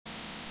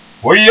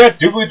What do you at,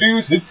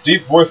 doobly-doos? It's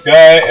Deep Voice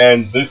Guy,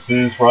 and this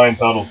is Ryan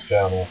Tuttle's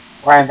channel.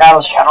 Ryan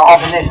Tuttle's channel. All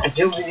from this, the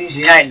doobly-doos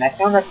unite, and I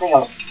found that thing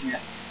over here,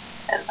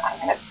 and I'm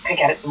gonna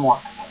pick at it some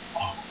more.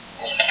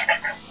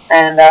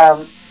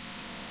 And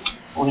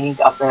we need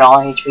to upgrade all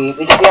HP.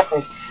 We did the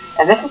upgrades,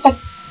 and this is like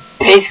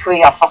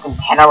basically a fucking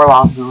 10-hour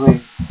long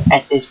movie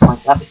at this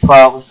point. So that was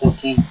 12, was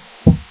 13.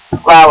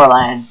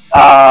 Flowerlands.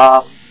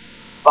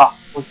 Fuck,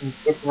 we can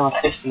skip to number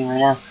 16 right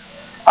now.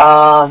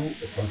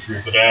 The Country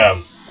of the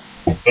Damned.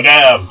 The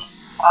Damned.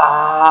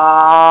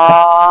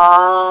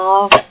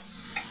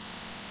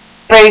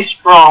 Bass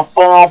drum.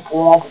 We're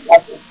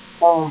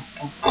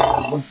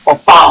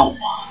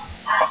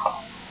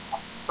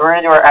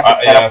gonna do our epic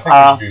setup.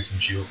 Yeah, I think we should do some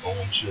shield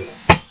golem shit.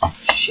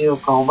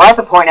 Shield golem. We're at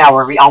the point now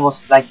where we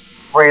almost like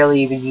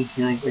rarely even need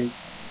healing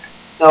grease.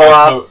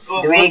 So,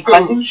 do we need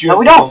cleansing? No,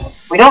 we don't.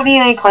 We don't need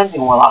any cleansing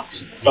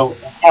warlocks. So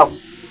that helps.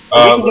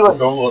 So we can do it.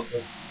 Go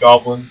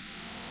goblin.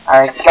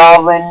 Alright,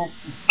 goblin.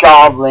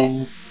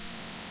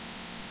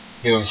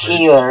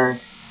 Healer.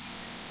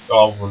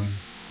 Goblin.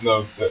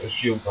 No,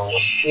 shield golem.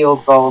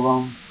 Shield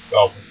golem.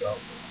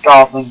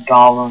 Goblin.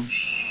 Goblin.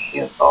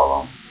 Shield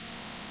golem.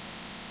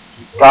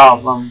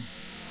 Goblin.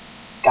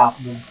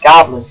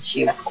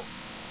 Shield golem.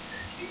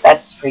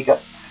 That's pretty good.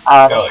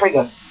 That's pretty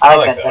good. I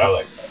like that.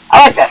 I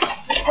like that.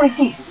 It's pretty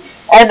decent.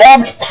 And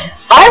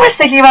I was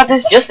thinking about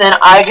this just then.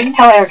 I didn't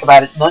tell Eric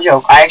about it. No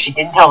joke. I actually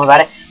didn't tell him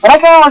about it. But I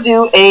kind of want to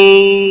do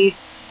a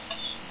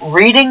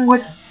reading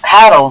with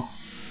paddle.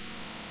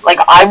 Like,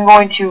 I'm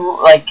going to,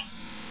 like,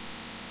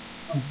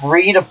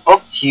 read a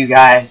book to you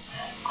guys.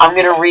 I'm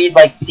going to read,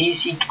 like,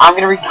 I'm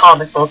going to read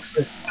comic books,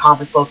 because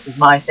comic books is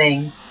my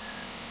thing.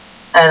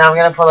 And I'm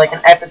going to put, like,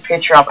 an epic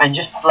picture up and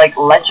just, like,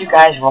 let you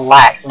guys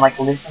relax and, like,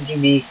 listen to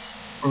me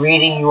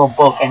reading you a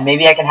book. And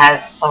maybe I can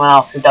have someone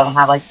else who doesn't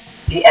have, like,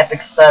 the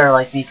epic stutter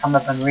like me come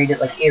up and read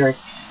it like Eric.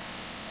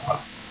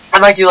 I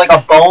might do, like,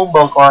 a bone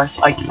book, or,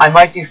 like, I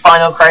might do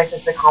Final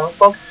Crisis, the comic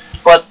book.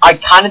 But I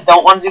kind of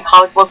don't want to do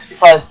comic books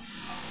because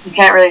you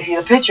can't really see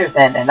the pictures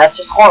then, and that's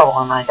just horrible,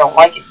 and I don't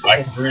like it.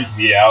 I can read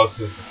Meows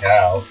as the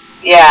cow.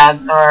 Yeah,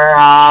 or,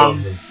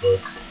 children's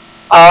books.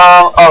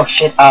 Oh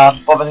shit,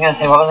 what was I gonna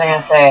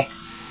say?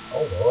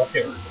 Oh no, I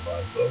can't read the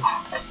mind, so.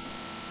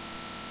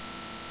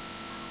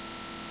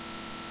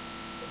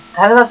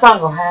 How does that song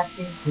go?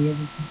 Happy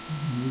kitty.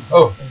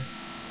 Oh.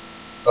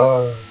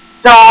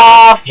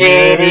 Soft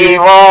kitty,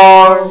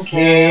 warm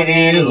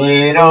kitty,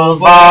 little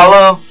ball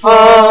of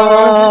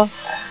fur.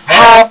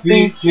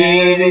 Happy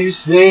kitty,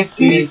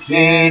 sleepy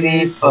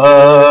kitty,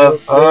 purr,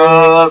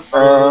 purr,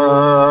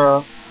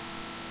 purr.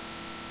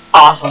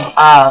 Awesome.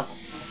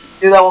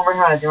 Do that one more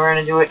time. We're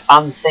gonna do it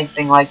on the sync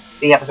thing like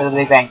the episode of the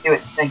Big Bang. Do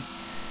it, sync.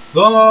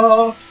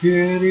 Soft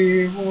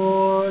kitty,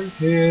 warm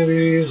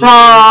kitty,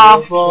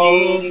 soft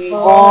kitty,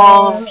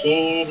 warm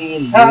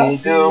kitty,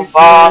 little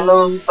ball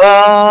of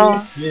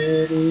fur.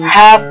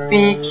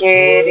 Happy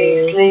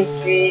kitty,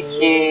 sleepy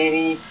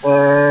kitty,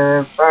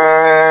 purr,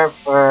 purr,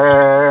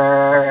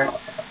 purr.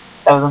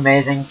 That was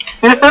amazing.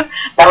 That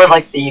was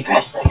like the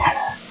best thing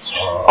ever.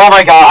 Oh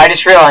my god, I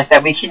just realized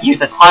that we can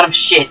use a ton of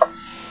shit.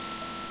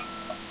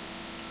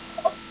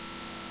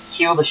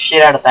 Heal the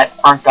shit out of that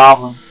front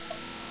goblin.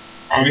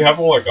 Do we have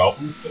all our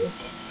goblins still?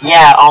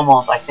 Yeah,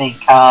 almost, I think.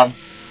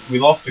 We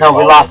lost no,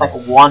 we lost like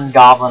one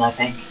goblin, I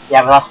think.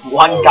 Yeah, we lost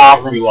one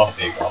goblin. We lost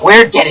 8 goblins.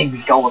 We're getting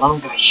the gold. I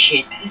don't give a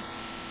shit.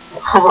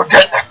 We're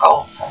getting the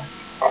gold.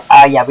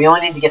 Yeah, we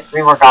only need to get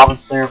 3 more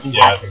goblins clear. We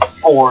have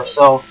 4,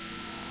 so...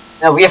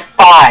 No, we have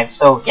 5,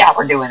 so yeah,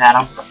 we're doing that.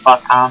 I'm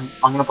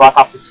gonna block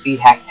off the speed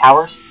hack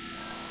towers.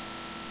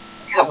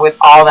 With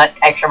all that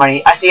extra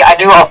money. I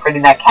knew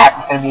upgrading that cat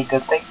was gonna be a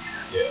good thing.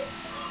 Yeah.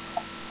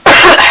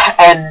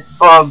 And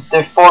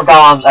there's 4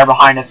 golems are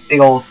behind a big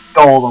old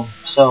golem,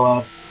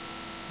 so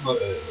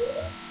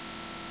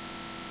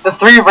the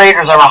 3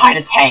 raiders are behind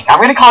a tank. I'm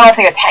gonna call that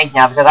thing a tank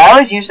now because I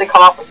always usually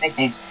come up with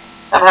nicknames.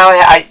 Somehow,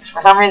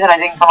 for some reason, I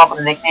didn't come up with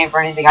a nickname for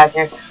any of the guys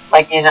here.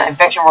 Like in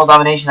Infection World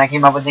Domination, I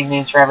came up with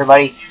nicknames for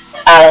everybody.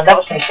 That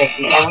was pretty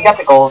sexy, and we got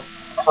the gold.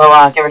 So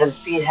get rid of the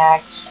speed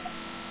hacks,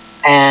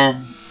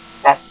 and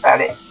that's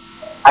about it.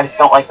 I just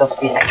don't like those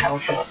speed hacks. I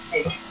wish I was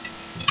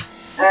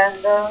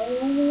And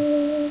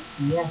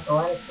yeah, so I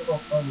had a couple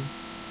of funny.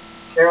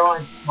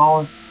 Caroline's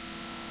smallest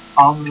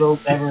envelope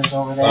ever is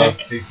over there.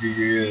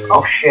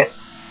 Oh shit!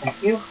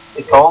 Thank you.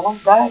 The golem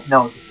died?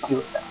 No, the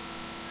cute died.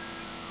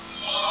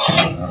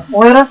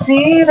 When I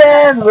see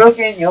that look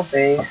in your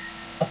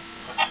face,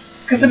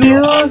 'cause the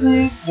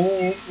music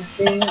makes me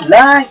feel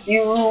like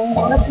you.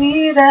 When I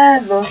see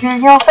that look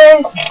in your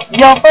face,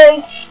 your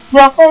face,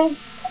 your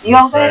face,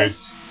 your face,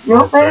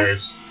 your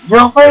face,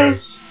 your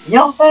face,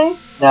 your face.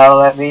 Now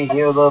let me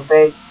hear the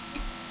bass.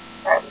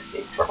 Alright, let's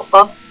see. Triple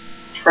stun.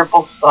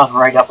 Triple stun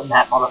right up in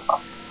that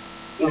motherfucker.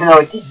 Even though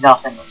it did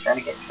nothing, let's try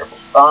to get triple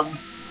stun.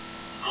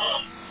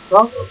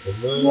 Your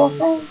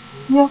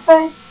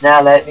face.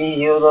 Now let me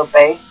hear the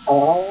bass.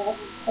 Oh.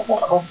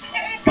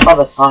 Love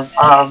that song.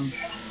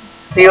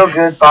 Feel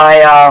Good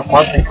by,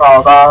 what's it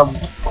called?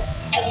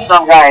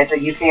 Some guy, it's a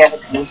UPF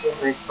exclusive.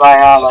 It's by,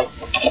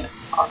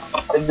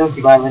 The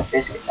Nookie by Limp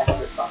Bizkit. That's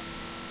what it's on.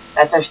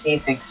 That's our Steam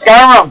thing.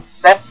 Skyrim!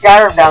 That's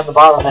Skyrim down the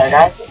bottom there,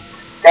 guys.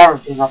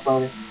 Skyrim being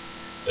uploaded.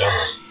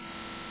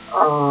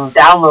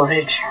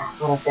 Downloaded.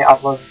 When I say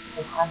uploaded.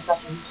 I'm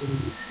such a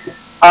YouTube.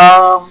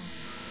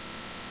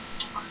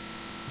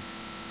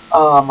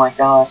 Oh my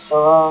god,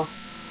 so,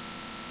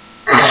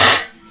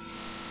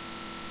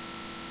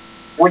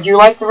 would you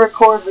like to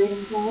record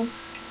reading to me?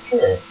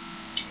 Sure.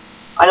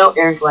 I know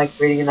Eric likes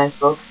reading a nice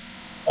book.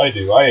 I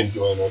do. I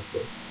enjoy a nice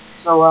book.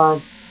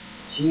 So,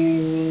 do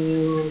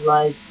you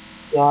like,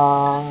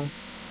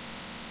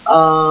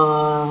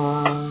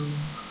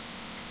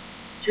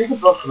 choose a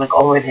book from, like,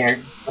 all the way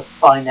there to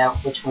find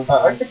out which one.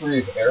 I could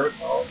read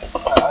Aragon.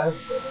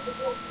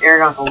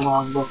 Aragon's a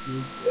long book.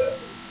 Yeah.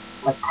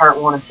 Like, part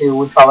 1 and 2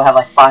 would probably have,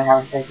 like,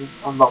 5-hour segments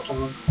on both of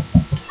them.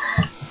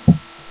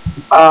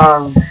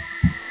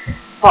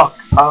 Fuck,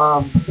 I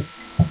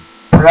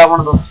got one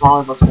of those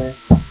smaller books there.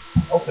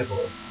 I'll take a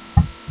look.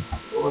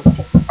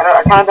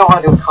 I kind of don't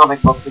want to do a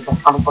comic book because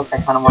comic books I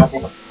kind of want to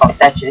think fuck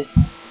that shit.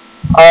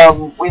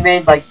 We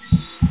made like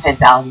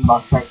 10,000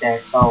 bucks right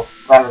there, so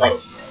that was like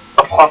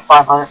plus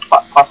 500,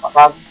 plus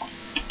 1,000.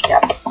 Yeah,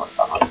 plus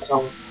 500.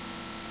 So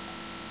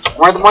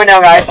we're at the point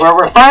now, guys, where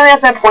we're finally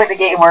at that point in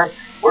the game where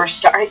we're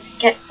starting to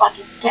get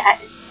fucking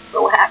cash.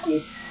 So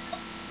happy.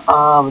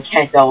 We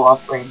can't double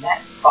upgrade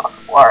that. Fuck.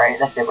 Alright,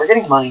 that's it. We're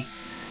getting money.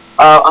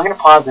 I'm gonna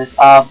pause this.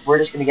 We're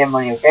just gonna get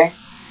money, okay?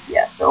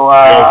 Yeah, so,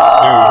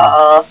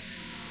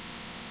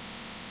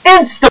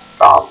 Insta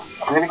problems.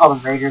 I'm gonna call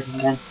them raiders and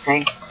then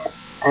tanks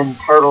and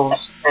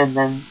turtles and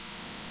then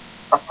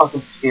a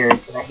fucking spirit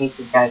because I hate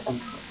these guys.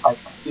 I'm like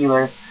a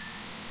healer,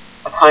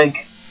 a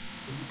tank,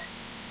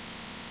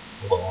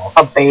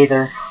 a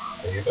bather.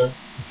 Bather?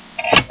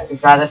 You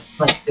gotta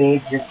like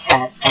bathe your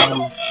cats.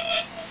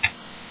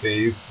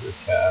 Bathes your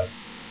cats.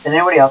 Did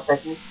anybody else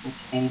bet me?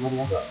 Anybody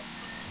else? No.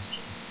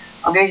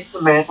 I'm gonna get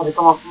Samantha to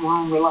come up from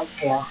home. We like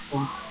chaos,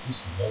 so.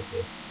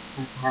 Okay.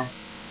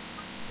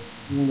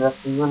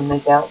 So you wanna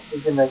make out?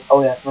 He's gonna be like,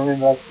 oh yeah, so I'm gonna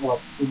be like, what?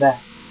 See that?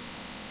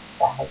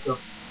 Yeah, let's go.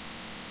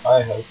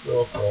 Hi, house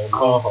girlfriend.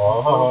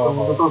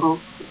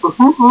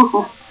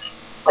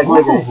 Like,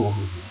 look at this.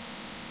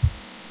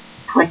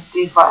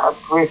 25,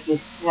 50,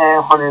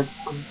 700.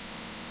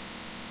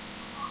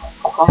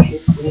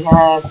 Okay, we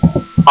have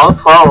all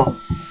 12.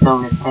 No,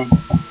 we have 10.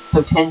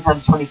 So 10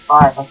 times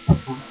 25, that's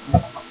like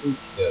 25 each.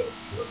 Yeah,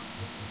 sure.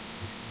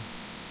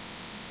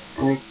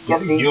 And we get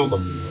these. Heal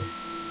them.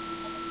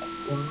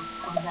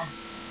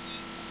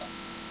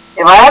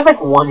 If I had like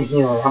one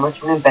healer, how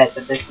much would I bet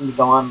that this can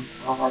go on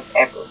like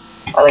ever?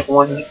 I like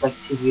one, like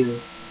 2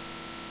 healers.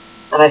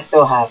 And I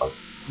still have like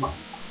one.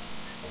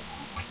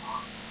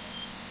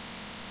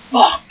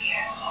 Fuck.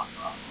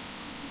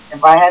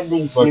 If I had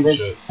the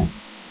healers.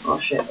 Oh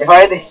shit. If I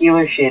had the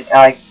healer shit,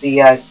 like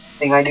the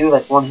thing I do,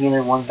 like 1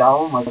 healer, 1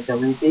 golem, like the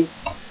repeat,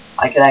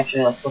 I could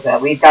actually like look at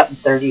that. We've gotten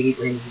 38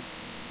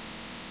 ratings.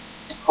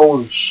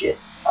 Holy shit.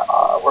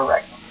 We're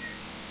wrecking.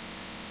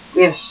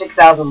 We have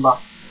 6,000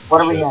 bucks. What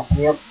do we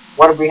have?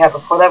 What did we have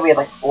before that? We had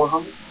like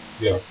 400?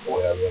 Yeah,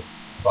 we had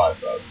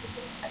 5,000.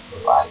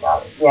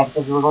 5,000. Yeah,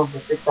 because we were going for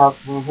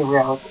 6,000 and here we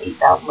are like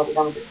 8,000 by the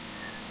time we did.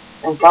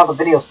 Thank God the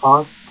video's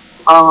paused.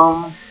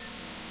 Why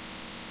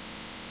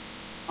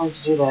did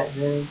you do that?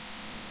 Really?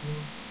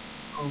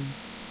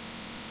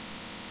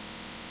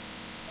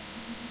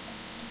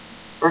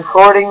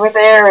 Recording with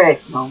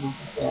Eric. No, not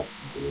that.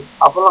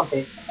 I'll put it on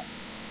Facebook.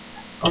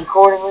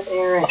 Recording with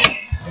Eric.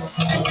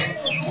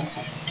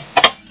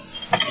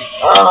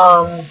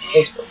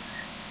 Facebook.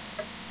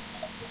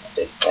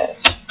 It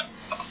says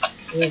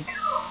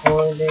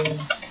recording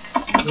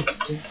with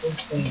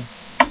Facebook.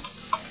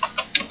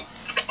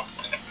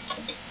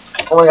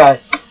 Oh my god.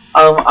 I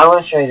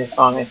want to show you this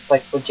song. It's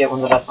like legit one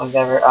of the best songs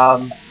ever.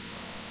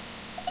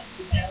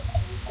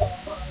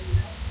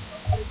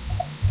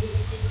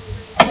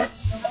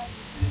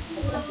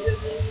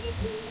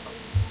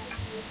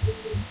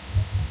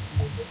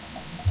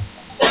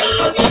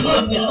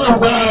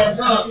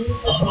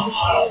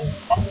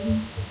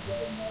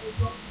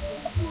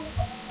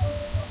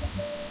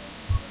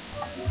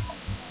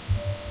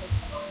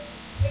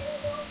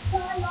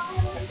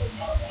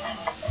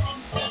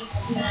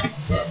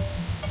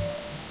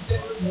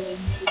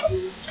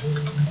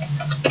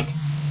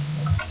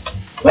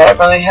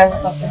 Everybody has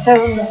something to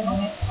do.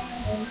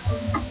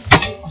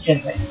 I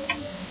can't say.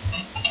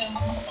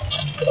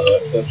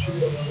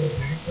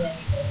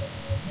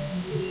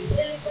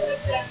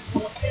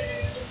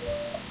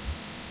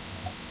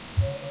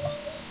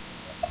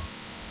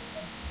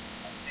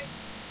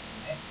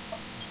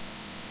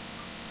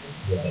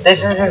 This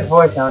is his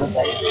voice, don't it?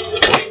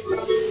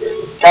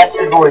 That's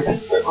his voice.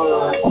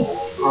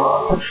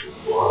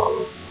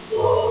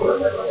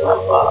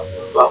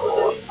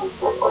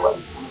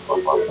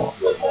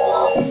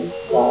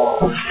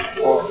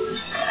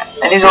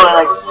 And he's only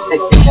like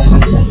 60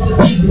 seconds.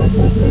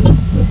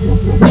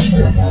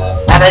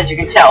 And as you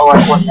can tell,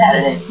 like, what's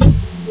Saturday?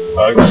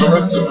 Oh.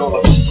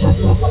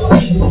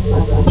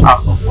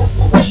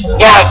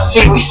 Yeah,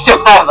 see, we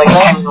still have like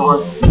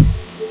everyone.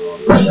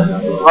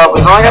 Well,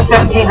 we've only got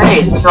 17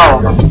 raids, so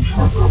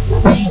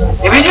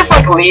maybe just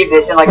like leave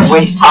this and like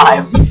waste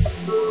time.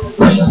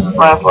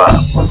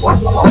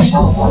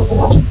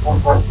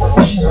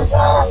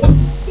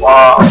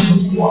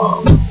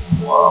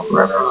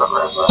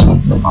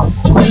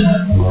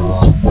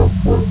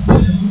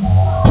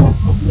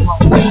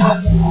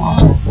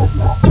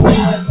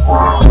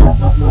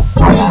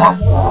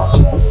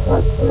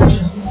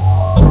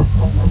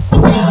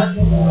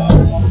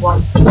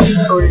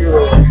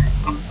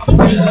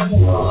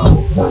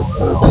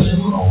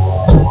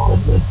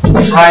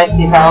 Hi,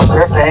 Steve, how's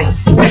your birthday?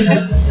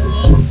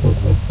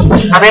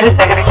 I made a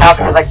second account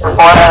because, like,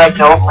 before I like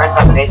no friends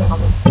on Facebook.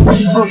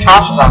 Ooh,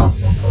 Josh is on.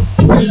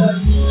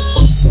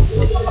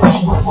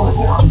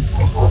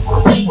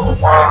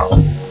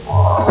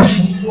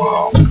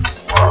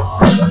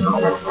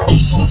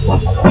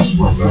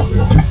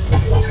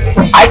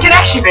 I can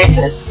actually make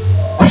this.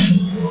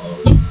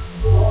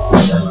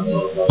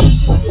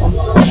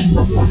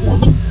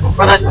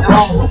 For the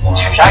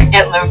I can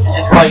get loot to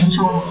just like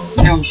 2,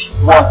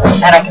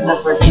 1, and I can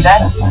just repeat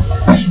that.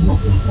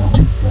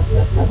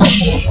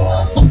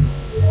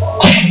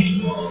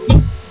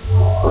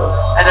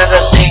 And then the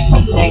thing.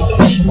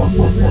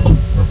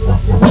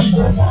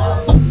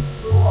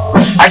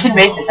 I can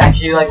make this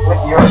actually like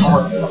with your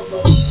voice.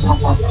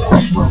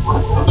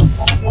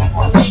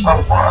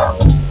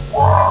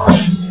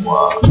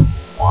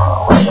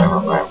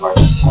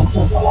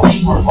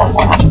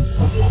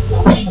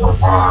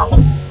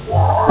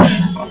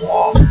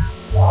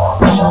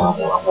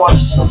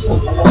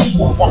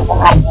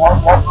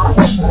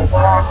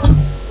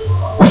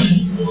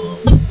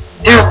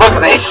 Dude, look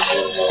at this.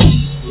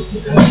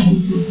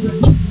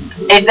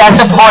 It's at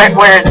the point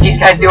where these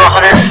guys do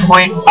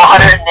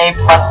 108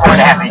 plus 4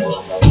 damage.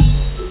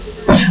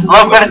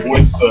 Look what it's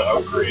with the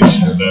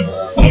upgrades that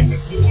like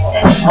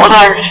this.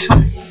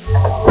 100.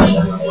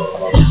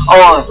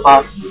 Holy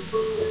fuck.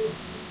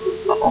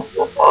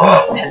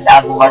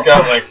 10,000 less. I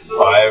got like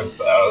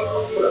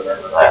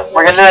 5,000.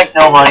 We're gonna do like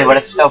no money, but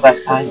it's still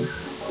best kind.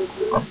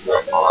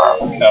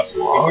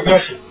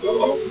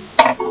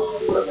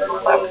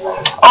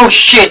 Oh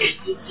shit!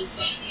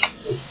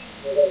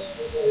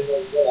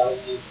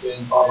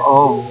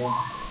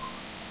 Oh.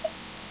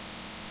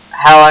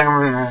 How long have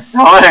we been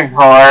going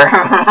for?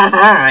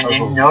 I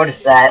didn't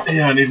notice that.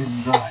 Yeah, I didn't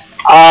even die.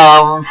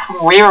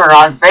 We were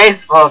on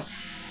Facebook.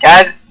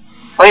 Guys,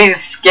 please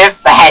skip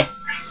that.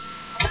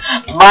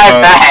 My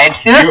bad.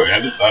 You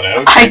edit that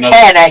out? I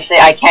can, actually,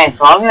 I can.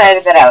 So I'm gonna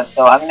edit that out.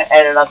 So I'm gonna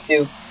edit up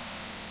to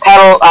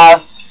Paddle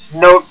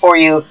note for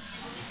you.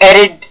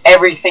 Edit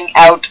everything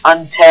out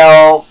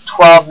until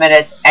 12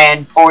 minutes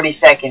and 40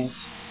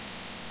 seconds.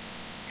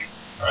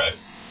 Alright,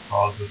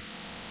 pause it.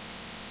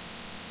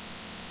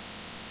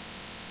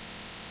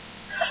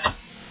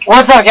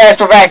 What's up, guys?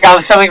 We're back.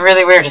 Something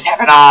really weird just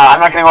happened.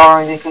 I'm not gonna go over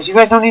anything because you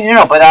guys don't need to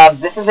know.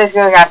 But this is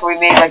basically the guys. So we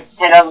made like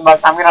 10,000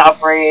 bucks. I'm gonna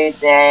upgrade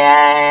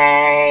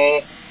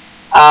the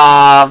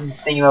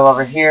thing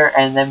over here,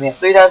 and then we have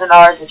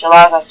 $3,000, which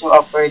allows us to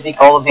upgrade the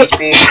golem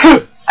HP.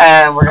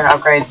 And we're gonna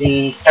upgrade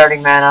the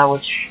starting mana,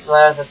 which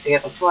allows us to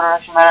get like 200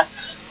 extra mana.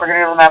 We're gonna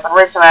go to the map and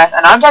rape some ass.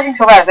 And I'm talking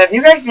so fast. If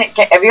you guys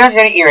get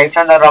an E-rape,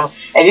 turn that on.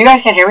 If you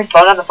guys can't hear me,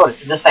 slow down the footage.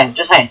 Just saying.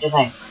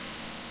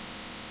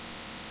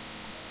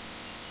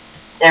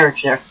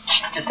 Eric's here.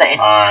 Just saying.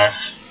 Hi.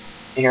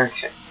 Eric's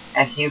here.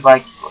 And he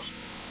likes pussy.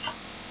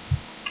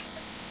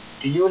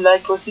 Do you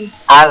like pussy?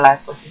 I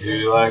like pussy. Do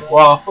you like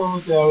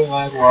waffles? Yeah, we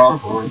like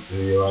waffles. Do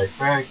you like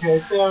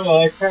pancakes? Yeah, we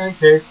like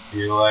pancakes. Do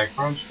you like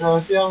French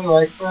toast? Yeah, we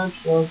like French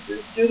toast.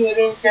 Do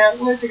can't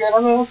wait to get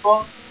on the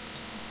phone.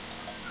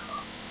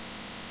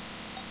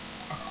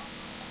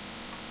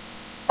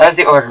 That's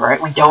the order, right?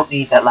 We don't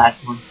need that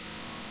last one.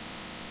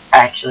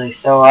 Actually,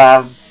 so,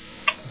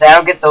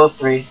 that'll get those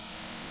 3.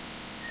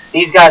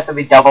 These guys will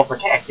be double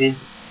protected.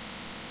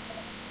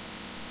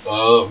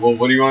 Well,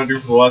 what do you want to do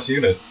for the last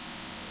unit?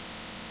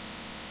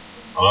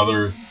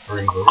 Another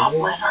ring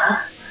goblin?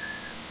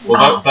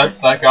 Well,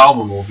 that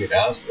goblin will get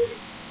ass beat.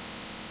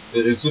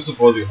 It's just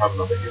supposed you have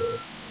another healer.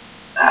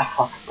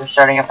 Fuck. We're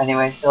starting up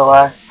anyway,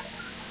 so,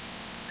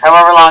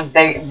 however long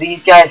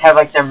these guys have,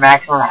 like, their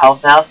maximum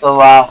health now,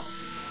 so,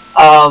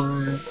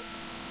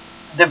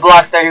 they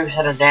block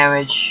 30% of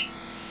damage,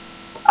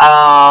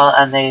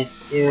 and they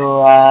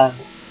do,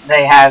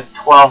 they have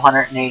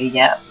 1,280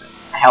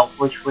 health,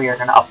 which we are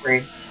going to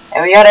upgrade.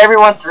 And we got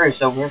everyone through,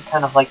 so we're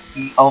kind of like,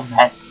 we own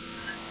that.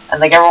 And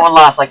like everyone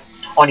lost like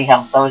 20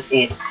 health, that was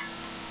it.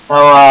 So,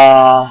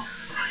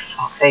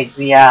 fuck's sake,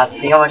 we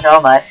pretty much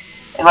own that.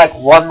 And like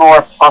one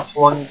more plus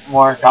one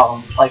more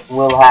column, like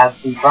we'll have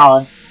the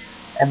bronze.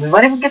 And we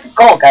might even get the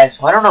gold, guys,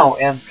 so I don't know.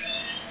 I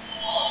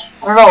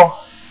don't know.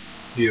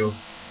 Heal.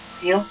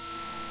 Heal?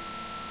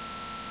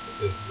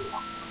 Is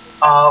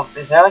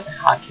there like a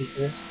hotkey for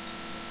this?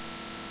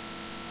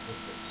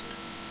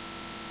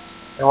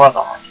 There was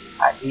a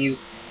hotkey.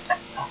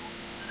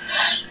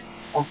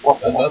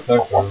 That's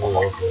actually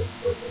really okay.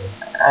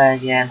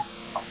 Yeah.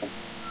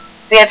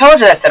 See, I told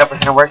you that setup was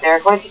gonna work,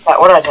 Eric. What did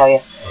I tell you?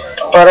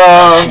 Right. But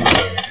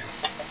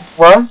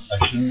What?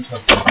 I shouldn't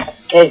have done it.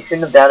 Yeah, you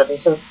couldn't have doubted me.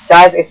 So,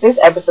 guys, if this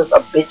episode's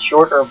a bit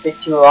short or a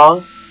bit too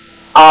long,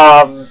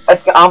 on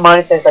mine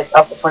it says like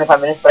up to 25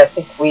 minutes, but I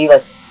think we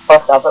like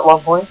fucked up at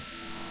one point.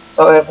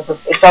 So if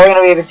it's probably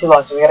gonna be a bit too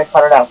long, so we gotta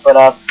cut it out. But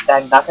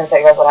I'm not gonna tell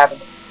you guys what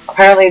happened.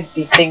 Apparently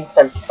the thing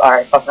started. All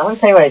right, fuck. I'm gonna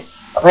tell you what it is.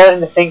 Apparently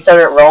the thing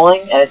started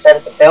rolling and it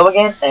started to film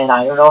again, and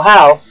I don't know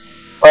how,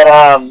 but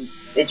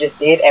it just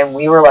did, and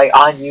we were like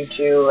on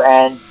YouTube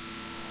and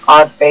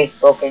on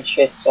Facebook and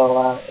shit.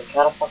 So it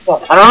kind of fucked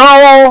up. I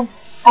don't know.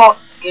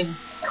 Fucking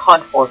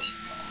cunt force.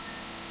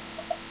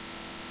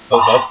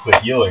 So that's the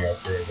healing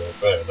upgrade right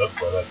there. That's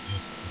why that's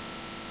useful.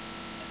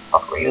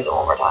 Fuck, we'll use it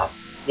one more time.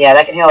 Yeah,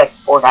 that can heal like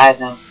 4 guys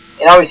now.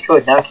 It always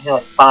could. Now it can heal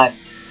like 5.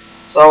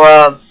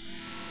 So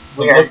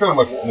Look how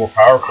much more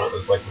powerful it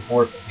is. Like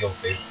before, it healed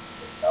basically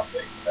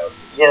nothing.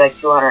 Yeah, like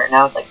 200.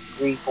 Now it's like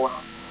 300,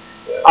 400.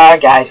 Yeah.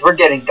 Alright, guys, we're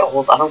getting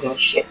gold. I don't give a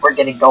shit. We're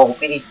getting gold.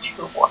 We need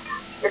 2 more guys.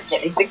 We're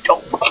getting the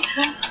gold.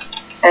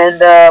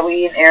 And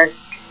we and Eric,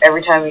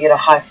 every time we get a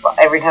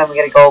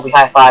gold, we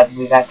high five, and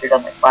we've actually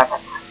done like 5 high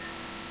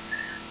fives.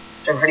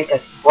 So I'm pretty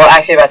sexy. Well,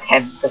 actually about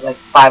 10, because like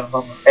 5 of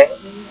them were failed.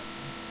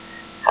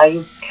 How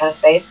you kind of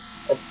say it,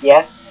 but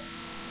yeah.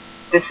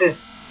 This is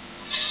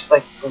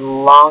like the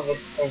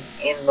longest thing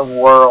in the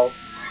world.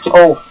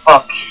 Oh,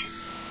 fuck.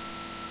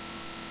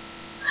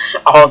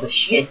 All the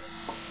shit.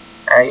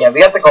 Alright, yeah, we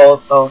got the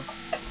gold, so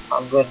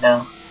I'm good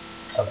now.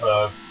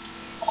 That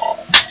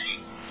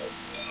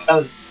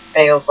was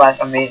fail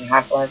 / amazing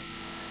high five.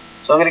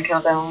 So I'm gonna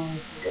count down.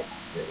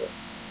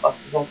 Fuck,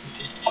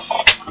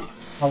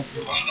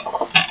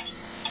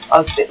 I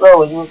was a bit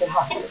low and you were a bit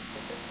high.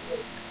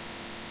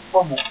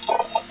 One more.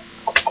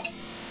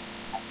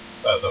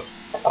 That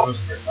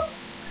wasn't very high.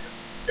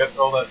 Get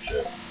all that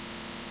shit.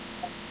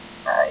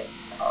 Alright,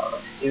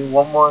 let's do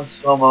one more in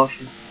slow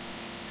motion.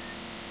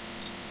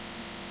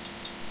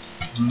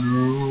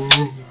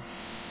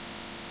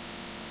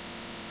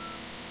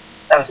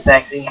 That was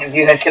sexy. If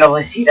you guys could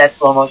only see that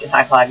slow motion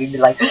high five, you'd be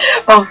like,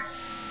 oh.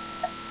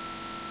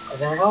 I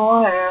don't know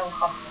why.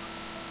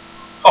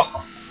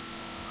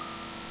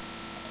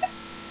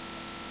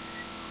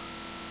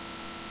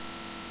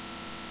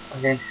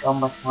 I'm getting so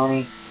much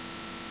money.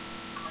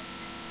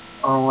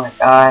 Oh my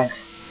god.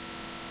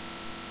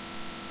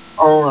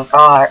 Oh my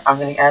god, I'm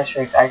getting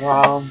asteroids. I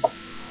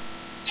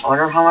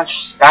wonder how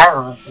much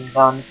Skyrim has been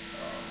done.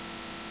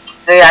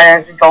 So yeah,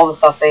 I think all the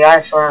stuff they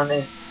are around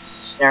is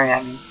staring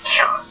at me.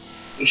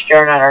 He's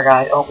staring at our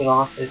guys. Oh, we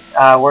lost it.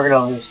 We're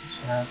gonna lose this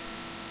round.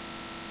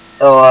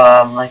 So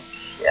like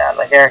yeah,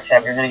 like Eric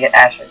said, we're gonna get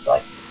asteroids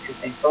like 2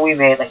 things. So we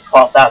made like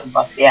 12,000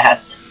 bucks. Yeah,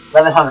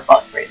 1,100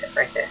 bucks right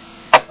there.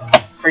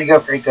 Pretty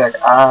good.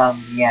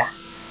 Yeah.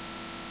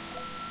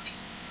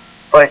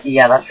 But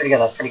yeah, that's pretty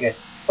good.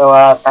 So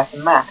back to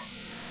the map.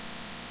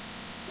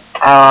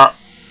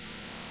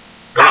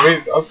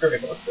 Wait,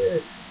 upgrade.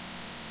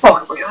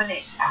 Fuck it, we're doing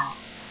this.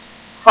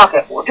 Fuck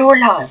it, we'll do it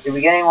live. Did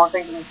we get any more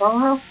things in the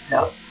front row?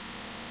 No.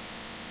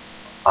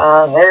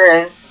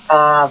 There is.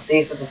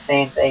 These are the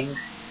same things.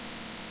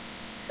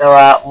 So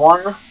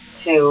 1,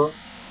 2,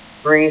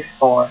 3,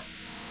 4,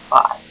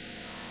 5.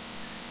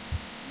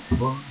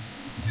 1,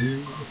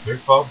 2, 3,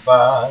 4,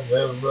 5.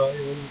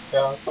 Everybody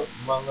got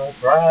my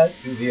last ride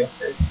to the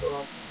upgrade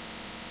store.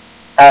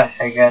 That was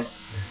very good.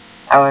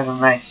 That was a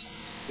nice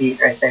beat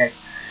right there.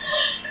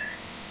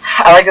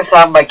 I like the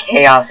song by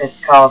Chaos. It's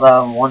called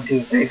 1,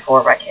 2, 3,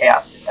 4 by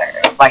Chaos.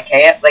 By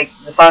Chaos, like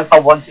the song's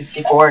called 1, 2,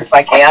 3, 4. It's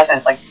by Chaos, and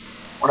it's like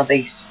one of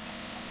these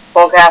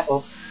full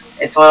castle.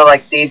 It's one of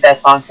like the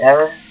best songs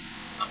ever.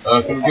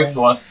 Can we get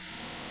the last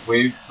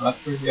wave?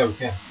 Last wave? Yeah, we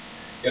can.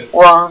 Get it.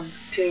 1,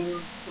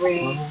 2,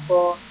 3,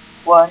 4.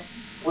 What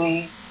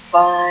we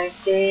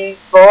fighting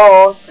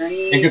for?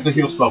 3. And get the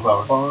heal spell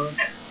power. 1.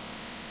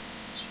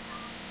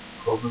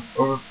 Over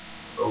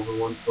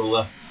one to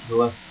the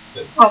left.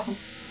 Awesome.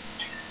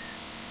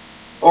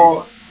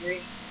 4,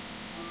 3,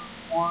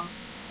 1,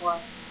 1,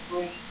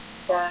 3,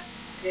 5,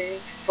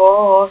 6,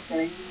 4,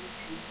 3, 2,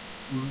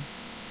 1.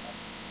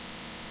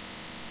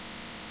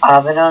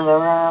 I've been on the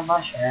run,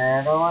 my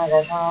shadow and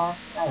the dark.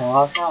 I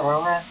know it's not a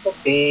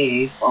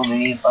recipe for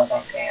me, but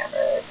I can't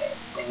really make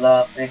you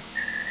love me.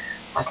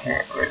 I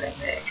can't really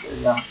make you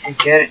love me.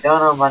 Get it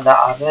done on my dog.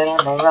 I've been on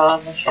the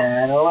run, my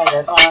shadow and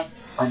the dark.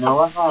 I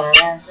know it's not a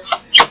recipe.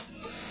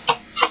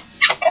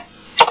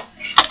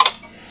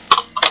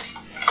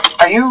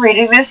 Are you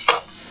reading this?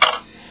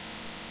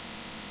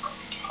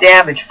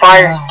 Damage,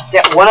 fires,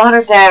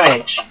 100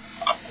 damage.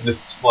 And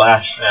it's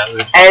splash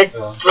damage. And it's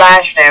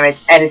splash damage,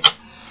 and it's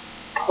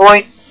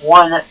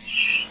 0.1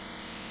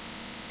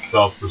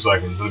 shots per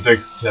second, so it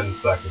takes 10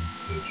 seconds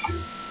to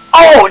shoot.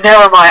 Oh,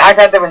 never mind. I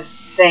thought there was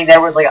saying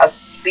there was like a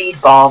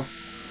speed bomb,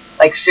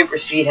 like super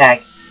speed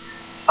hack.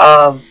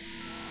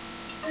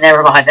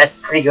 Never mind. That's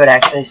pretty good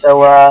actually.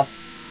 So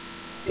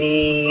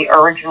the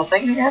original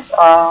thing, I guess.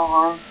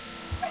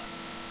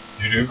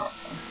 You do.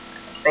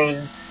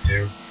 Thing.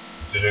 Do.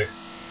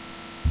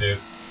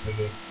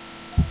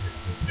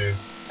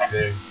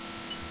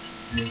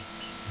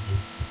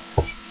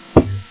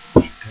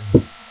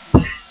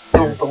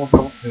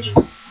 Don't.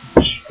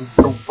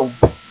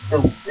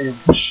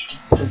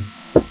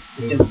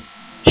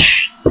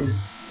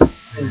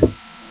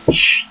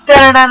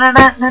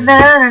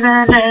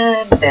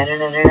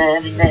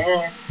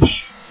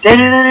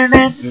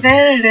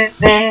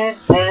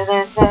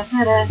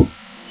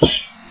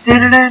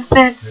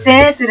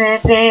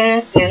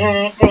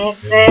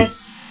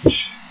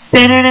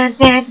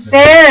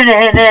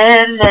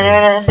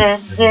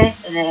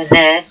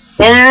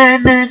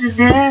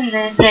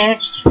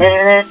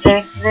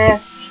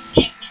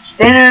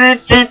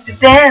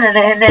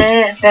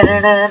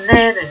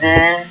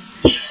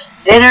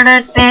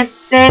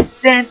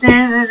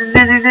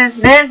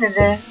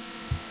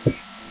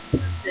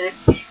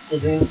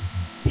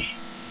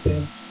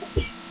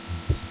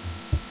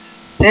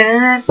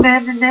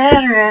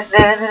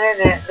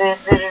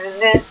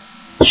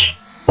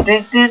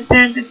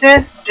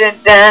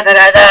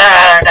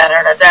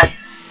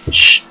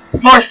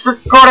 Voice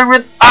recording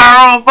with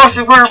our own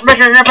voices. We're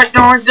making epic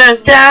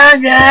noises. Yeah,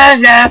 yeah,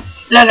 yeah.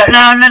 La la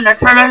la la la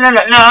la la la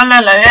la la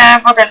la. Yeah,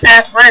 fucking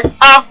ass right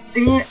off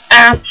the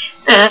ass.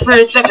 It's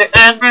really sexy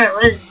and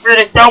really,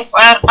 really dope.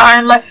 And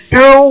I like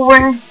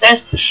doing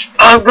this.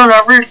 I'm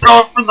gonna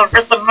restore for the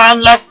rest of my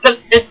life 'cause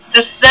it's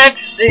just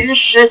sexy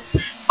shit.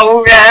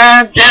 Oh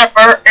yeah,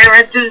 Jennifer,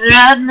 Eric is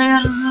in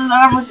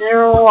love with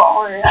you.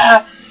 Oh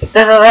yeah.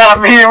 This is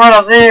I'm here, one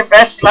of the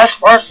best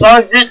 /worst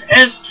songs in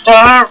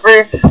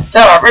history.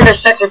 That are really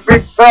sexy,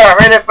 big, but are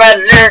really bad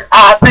lyric.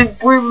 I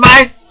think we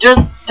might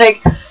just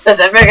take this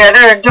and make it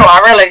into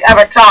a really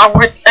epic song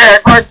with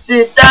Eric. What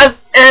he does,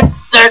 it's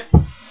sick.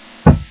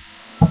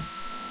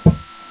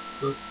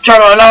 Tra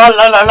la la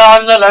la la la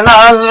la la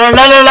la la la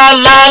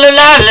la la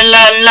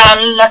la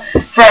la.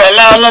 Tra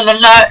la la la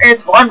la.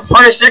 It's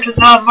 1:46 in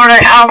the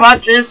morning. How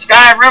much is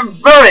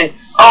Skyrim booty?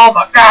 Oh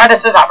my god,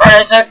 this is a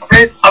very sick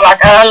beat. Oh my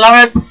god, I love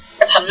it.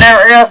 It's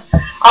hilarious.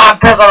 I'm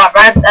pissed on my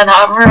pants and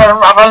I'm really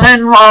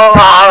rumbling. La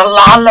la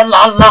la la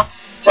la la.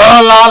 La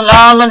la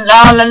la la la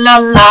la la la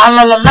la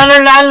la la la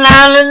la la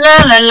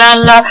la la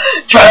la.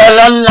 La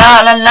la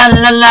la la la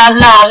la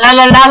la la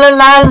la la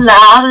la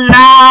la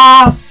la.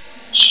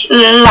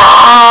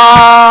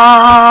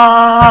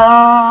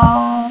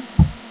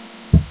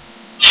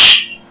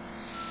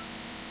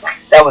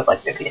 That was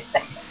like the good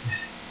thing.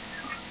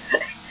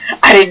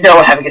 I didn't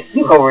know having a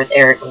sleepover with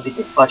Eric would be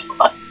this much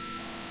fun.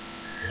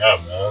 Yeah,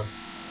 man.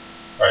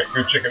 Alright,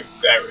 good chicken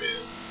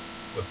Skyrim.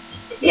 Let's do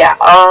that. Yeah,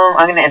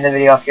 I'm gonna end the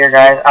video off here,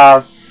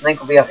 guys. Link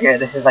will be up here.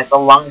 This is like the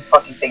longest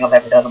fucking thing I've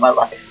ever done in my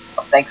life.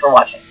 So thanks for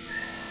watching.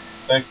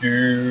 Thank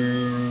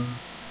you.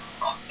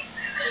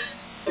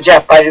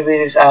 Jeff, bye,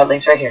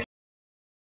 links right here.